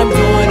know that I'm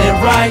doing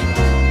it right.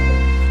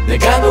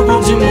 내가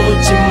누군지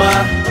묻지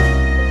마.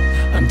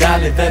 I'm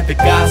달리 ven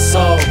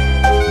Picasso.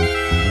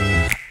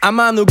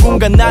 아마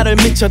누군가 나를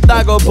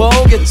미쳤다고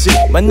보겠지.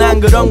 만난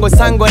그런 걸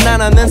상관 안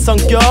하는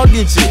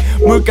성격이지.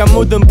 물감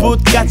묻은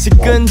붓같이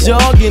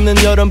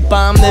끈적이는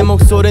여름밤 내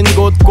목소린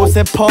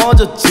곳곳에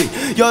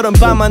퍼졌지.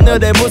 여름밤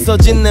하늘에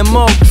부서진 내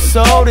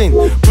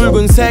목소린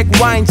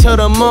붉은색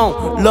와인처럼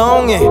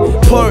몽롱해.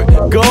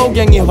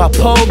 폴고갱이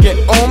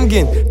화폭에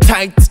옮긴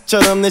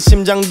타이트처럼 내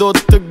심장도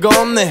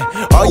뜨겁네.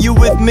 Are you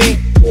with me?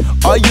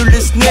 Are you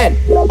listening?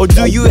 Or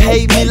do you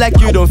hate me like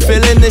you don't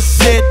feelin' this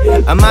shit?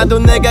 아마도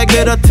내가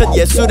그렇듯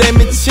예술에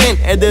미친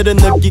애들은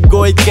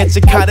느끼고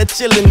있겠지. 칼에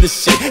찔린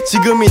듯이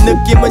지금 이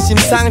느낌은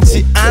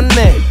심상치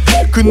않네.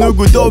 그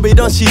누구도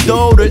이런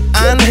시도를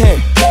안 해.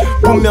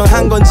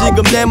 분명한 건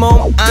지금 내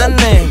몸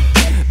안에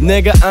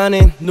내가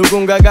아닌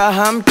누군가가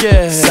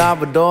함께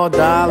살바도르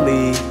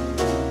달리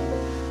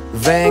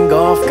Van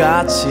Gogh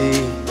같이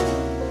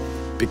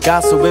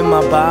Picasso in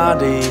my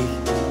body.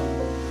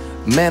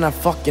 Man, I'm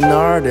fucking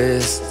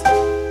artist.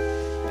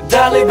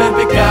 달리 ven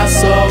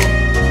Picasso.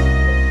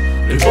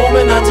 늘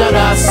보면 난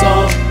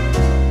자랐어.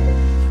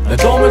 내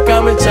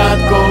도물감을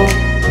찾고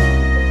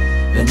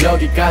난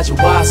여기까지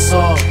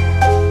왔어.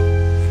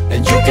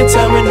 And you can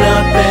tell me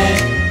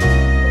nothing.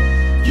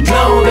 You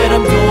know that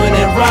I'm doing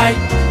it right.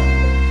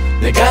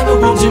 내가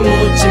누군지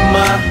묻지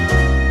마.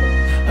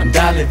 I'm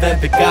달리 ven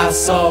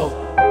Picasso.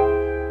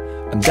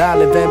 I'm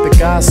달리 ven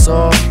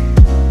Picasso.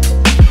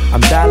 I'm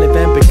달리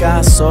ven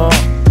Picasso.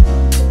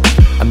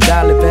 I'm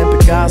달리 ven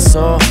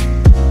Picasso.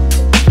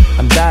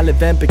 I'm 달리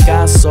ven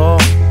Picasso.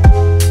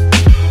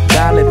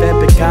 달리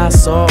ven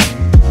Picasso.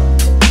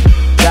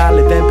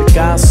 달리 ven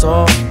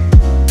Picasso.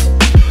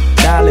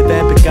 달리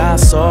ven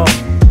Picasso.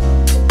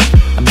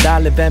 I'm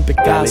달리 ven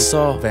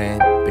Picasso. Van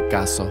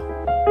Picasso.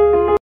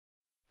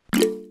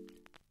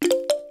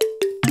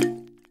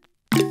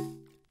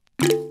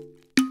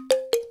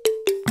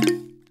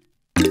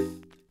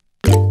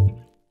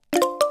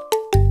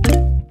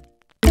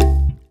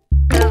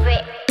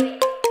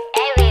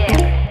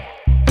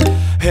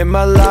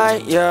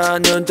 히말라야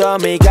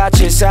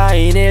눈더미같이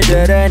쌓인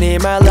일들은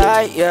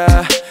히말라야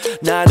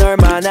난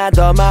얼마나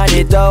더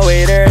많이 또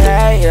일을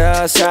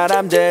해요.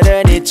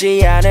 사람들은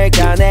잊지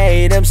않을까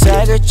내 이름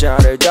세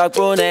글자를.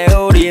 덕분에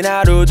우린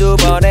하루 두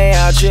번의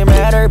아침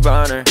해를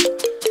버늘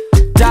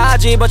다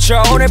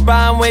집어쳐 오늘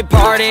밤 we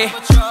party.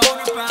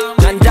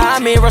 난 다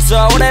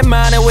밀었어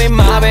오랜만에 we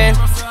mobbing.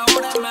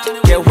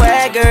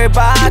 계획을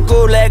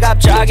바꿀래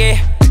갑자기.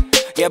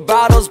 Yeah,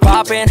 bottles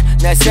popping.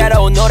 내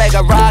새로운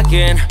노래가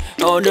rocking.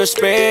 On the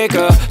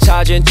speaker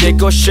사진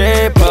찍고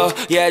싶어.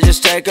 Yeah,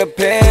 just take a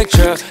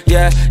picture.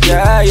 Yeah,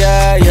 yeah,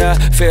 yeah, yeah.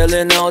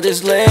 Feeling all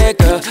this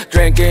liquor.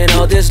 Drinking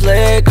all this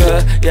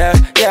liquor. Yeah,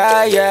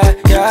 yeah, yeah,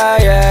 yeah,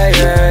 yeah,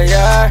 yeah,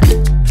 yeah.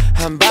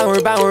 한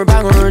방울 방울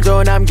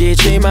방울도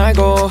남기지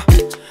말고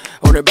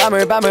오늘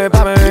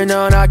밤을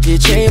넌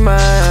아끼지마.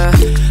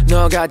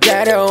 너가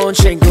데려온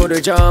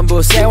친구들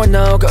전부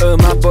세워놓고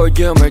음악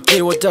볼륨을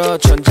키워도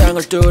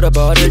천장을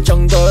뚫어버릴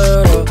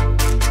정도로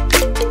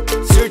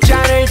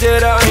술잔을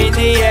들어 in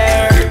the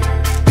air.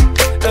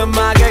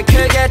 음악을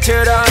크게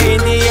틀어 in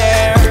the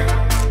air.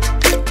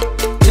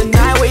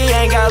 Tonight we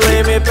ain't got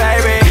limit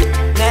baby.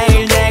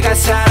 내일 내가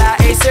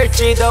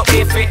살아있을지도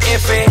iffy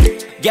iffy.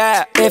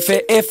 Yeah,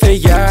 iffy iffy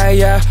yeah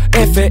yeah.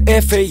 Iffy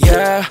iffy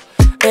yeah.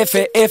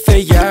 Iffy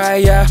iffy yeah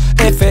yeah.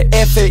 Iffy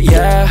iffy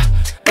yeah.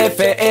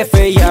 Iffy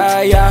iffy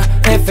yeah yeah.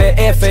 Iffy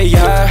iffy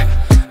yeah.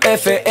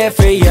 Iffy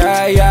iffy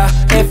yeah yeah.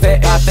 Iffy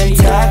iffy. I've been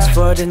taxed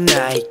for the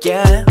night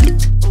yeah.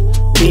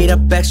 Meet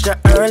up extra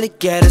early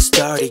get it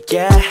started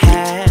yeah.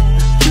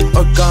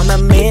 올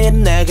거면 미리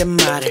내게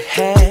말을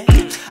해.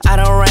 I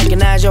don't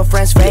recognize your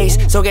friend's face.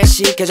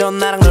 소개시켜줘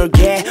나랑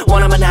놀게.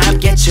 원하면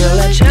함께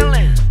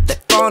chillin'. 내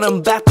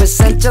폰은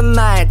 100%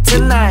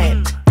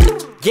 tonight.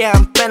 Yeah,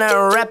 I'm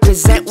finna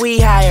represent we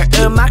higher.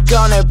 음악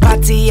오늘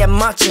파티에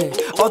멋진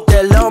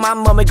옷들로만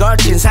몸을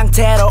걸친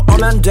상태로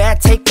오면 돼.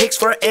 Take pics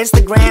for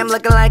Instagram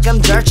looking like I'm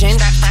dirtin'.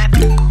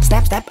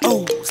 Snap, snap,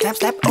 ooh, snap,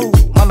 snap, ooh.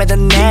 맘에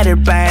든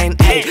애들 반.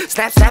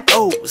 Snap, snap,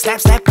 ooh, snap,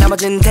 snap.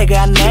 나머진 태그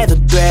안 해도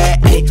돼.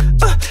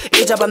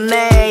 잊어봐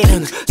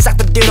내일은 싹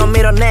다 뒤로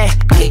밀어내.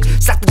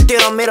 싹 다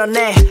뒤로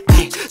밀어내.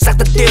 싹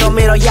다 뒤로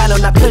밀어야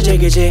넌 앞을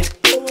즐기지.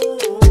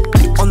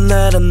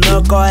 오늘은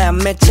놀 거야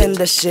미친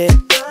듯이.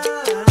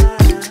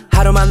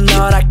 하루만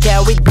너랄게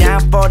we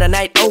down for the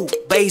night. Oh,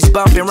 bass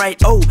bumping right.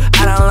 Oh,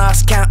 I done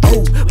lost count.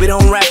 Oh, we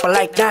don't rap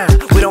like that.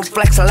 We don't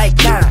flex like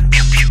that.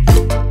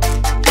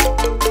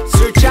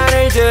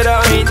 술잔을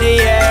들어 in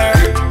the air.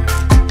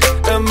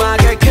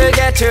 음악을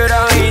크게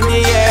틀어 in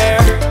the air.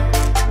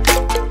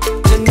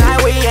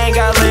 Tonight we ain't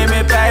got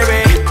limit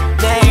baby.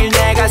 내일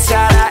내가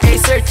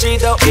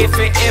살아있을지도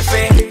iffy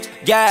iffy.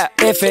 Yeah,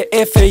 iffy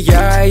iffy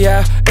yeah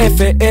yeah.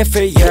 Iffy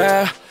iffy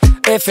yeah.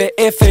 Iffy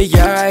iffy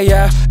yeah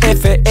yeah.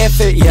 Iffy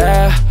iffy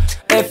yeah.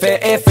 Iffy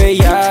iffy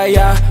yeah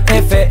yeah.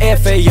 Iffy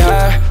iffy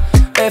yeah.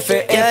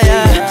 Iffy iffy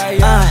yeah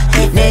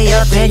yeah. 내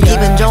옆에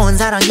기분 좋은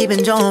사람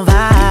기분 좋은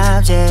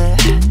vibes yeah.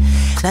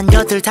 난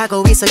곁을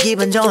타고 있어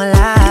기분 좋은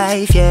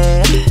life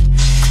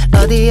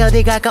yeah.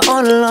 어디 갈까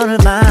오늘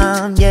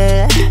밤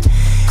yeah.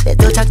 내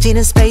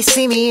도착지는 space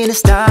see me in the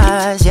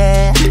stars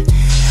yeah.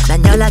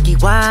 난 연락이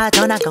와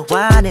전화가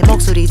와 내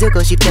목소리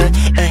듣고 싶대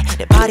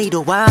내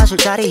파티도 와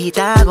술자리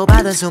있다고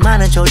받은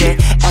수많은 초대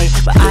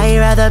But I'd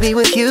rather be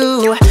with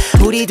you.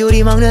 우리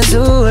둘이 먹는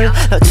술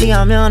너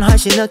취하면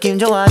훨씬 느낌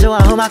좋아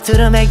음악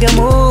들으 make the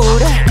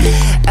mood.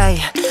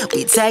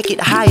 We take it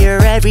higher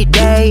every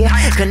day.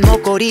 큰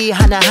목걸이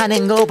하나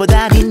하는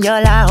거보다는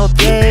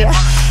 19개.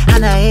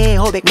 하나에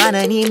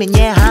 500만원이면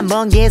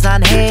한번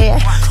계산해.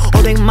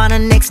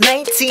 500만원 x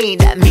 19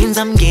 that means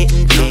I'm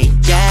getting paid.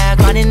 Yeah,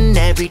 grinding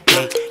every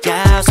day.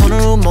 Yeah,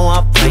 손으로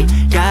모아 pray.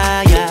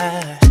 Yeah,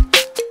 yeah.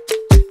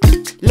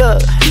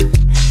 Look,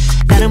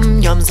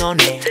 나름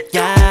겸손해.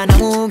 Yeah,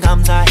 너무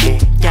감사해.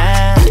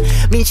 Yeah,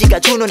 민씨가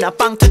주는 나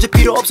빵 터질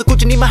필요 없어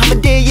꾸준히만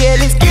하면 돼. Yeah,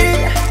 let's get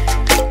it.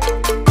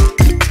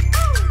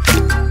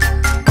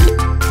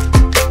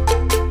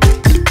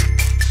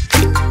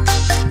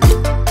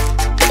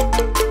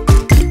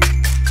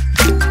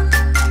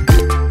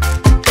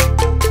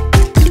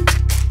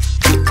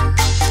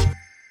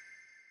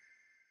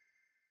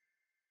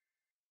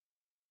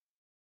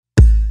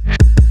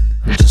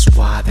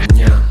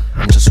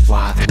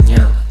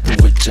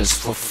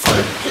 just for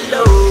fun.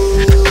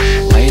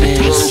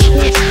 Ladies,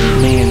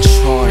 me and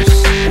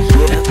Choice.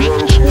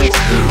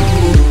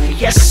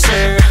 Yes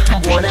sir,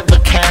 I'm one of a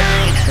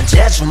kind.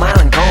 재주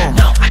많은 건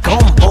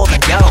보단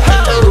겨.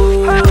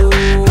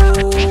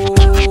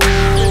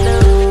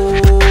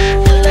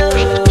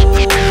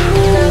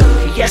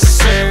 Yes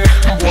sir,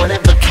 I'm one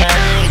of a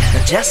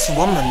kind. 재수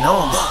없는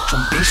놈, 좀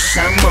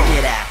비싼 몸.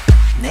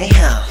 내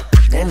형,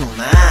 내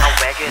누나.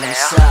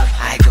 What's up?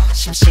 아이고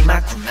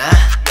심심하구나.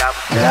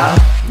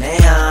 내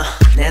형,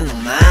 내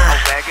누나.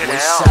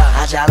 What's up?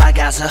 아 잘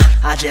나가서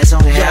아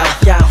죄송해요.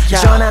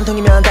 전화 한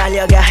통이면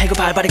달려가 해고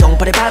발발이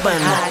공팔이 밟은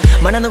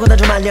만난 누구나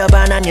좀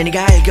알려봐 난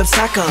연희가 1급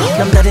사건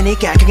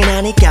남다르니까 그게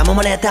나니까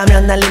뭐만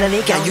했다면 난리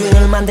나니까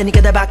유행을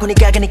만드니까 다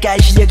바꾸니까 그니까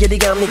이 실력이 어디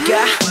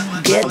갑니까.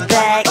 Get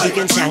back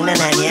이건 장난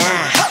아니야.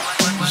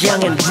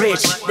 Young and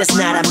rich, that's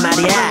not a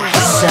말이야.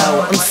 So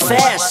I'm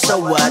fast, so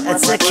what?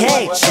 It's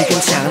okay.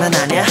 지금 장난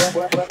아니야?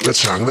 나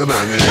장난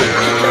아니야.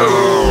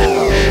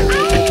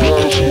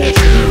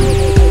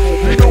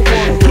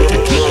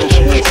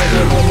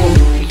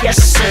 Yes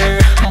sir,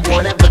 I'm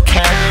one of a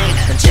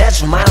kind.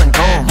 재주 많은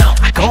건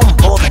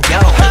보단 겨.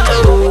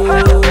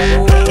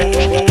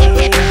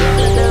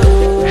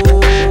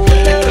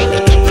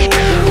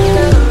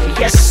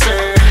 Yes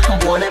sir,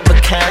 I'm one of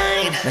a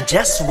kind. 난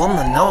재수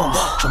없는 놈,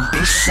 좀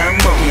비싼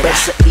몸.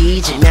 벌써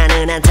이제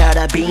나는 안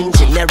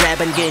털어빈지. 내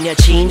랩은 그녀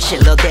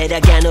진실로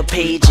데려가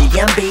높이지.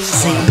 I'm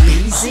busy.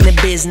 내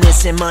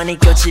비즈니스에 머니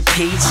꽃이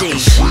피지.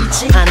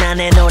 하나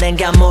내 노래는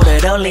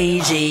감모를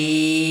올리지.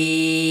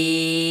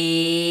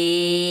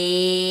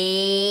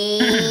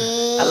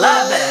 I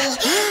love it.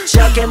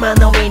 저게만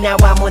놈이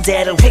나와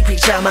무대를 휙휙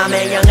참아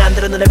매형 안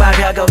들은 눈에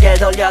밟혀 고개를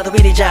돌려도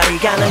이리 저리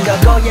가는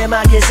거고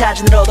예막의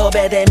사진으로도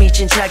배대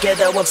미친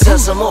차게도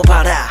없어서 못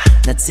봐라.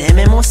 나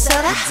때문에 못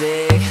살아.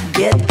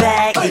 Get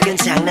back 이건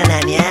장난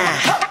아니야.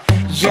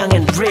 Young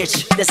and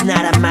rich, that's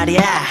not a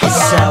말이야.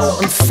 So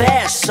I'm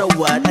fast, so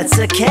what? It's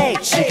okay.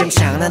 지금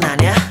장난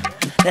아니야.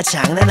 나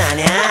장난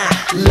아니야.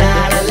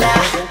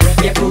 라라라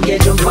예쁘게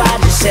좀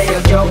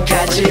봐주세요.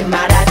 욕하지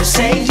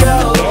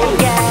말아주세요.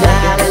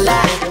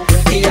 라라라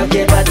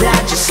귀엽게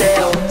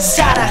받아주세요.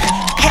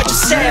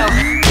 사랑해주세요.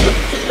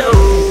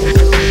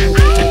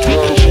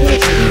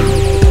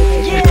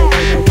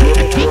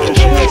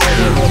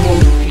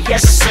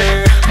 Yes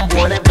sir, I'm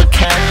one of a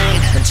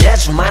kind.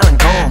 재주 많은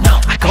건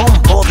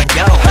보단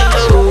겨.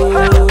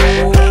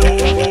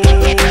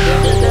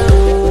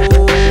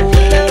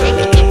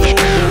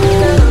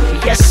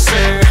 Yes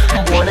sir,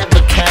 I'm one of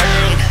a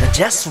kind.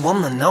 재수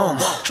없는 놈,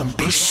 좀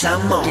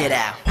비싼 몸. Get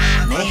out.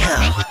 내 형,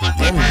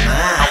 내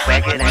누나.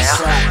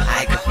 What's up?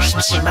 아이고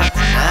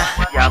심심하구나.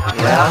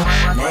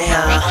 내 형,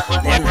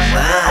 내 누나.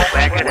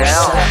 What's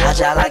up? 아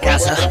잘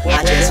나가서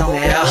아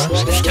죄송해요.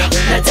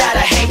 날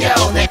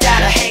따라해요, 날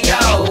따라해요.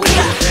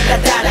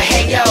 날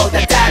따라해요,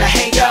 날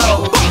따라해요.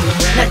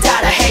 날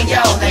따라해요,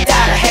 날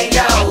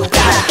따라해요.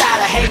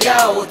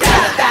 따라해요,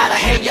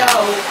 따라해요.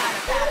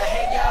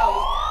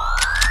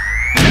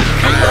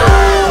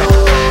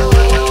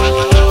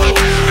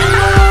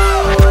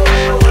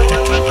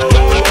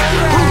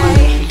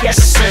 Yes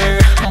sir,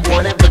 I'm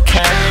one of a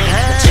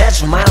kind.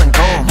 재주 많은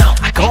건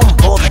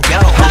보단 겨.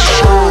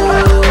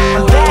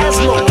 I'm bad as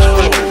fuck.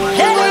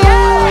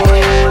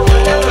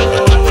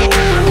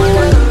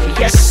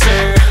 Yes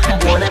sir, I'm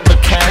one of a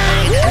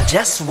kind.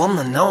 재수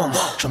없는 놈,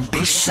 좀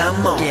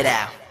비싼 몸. Get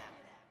out.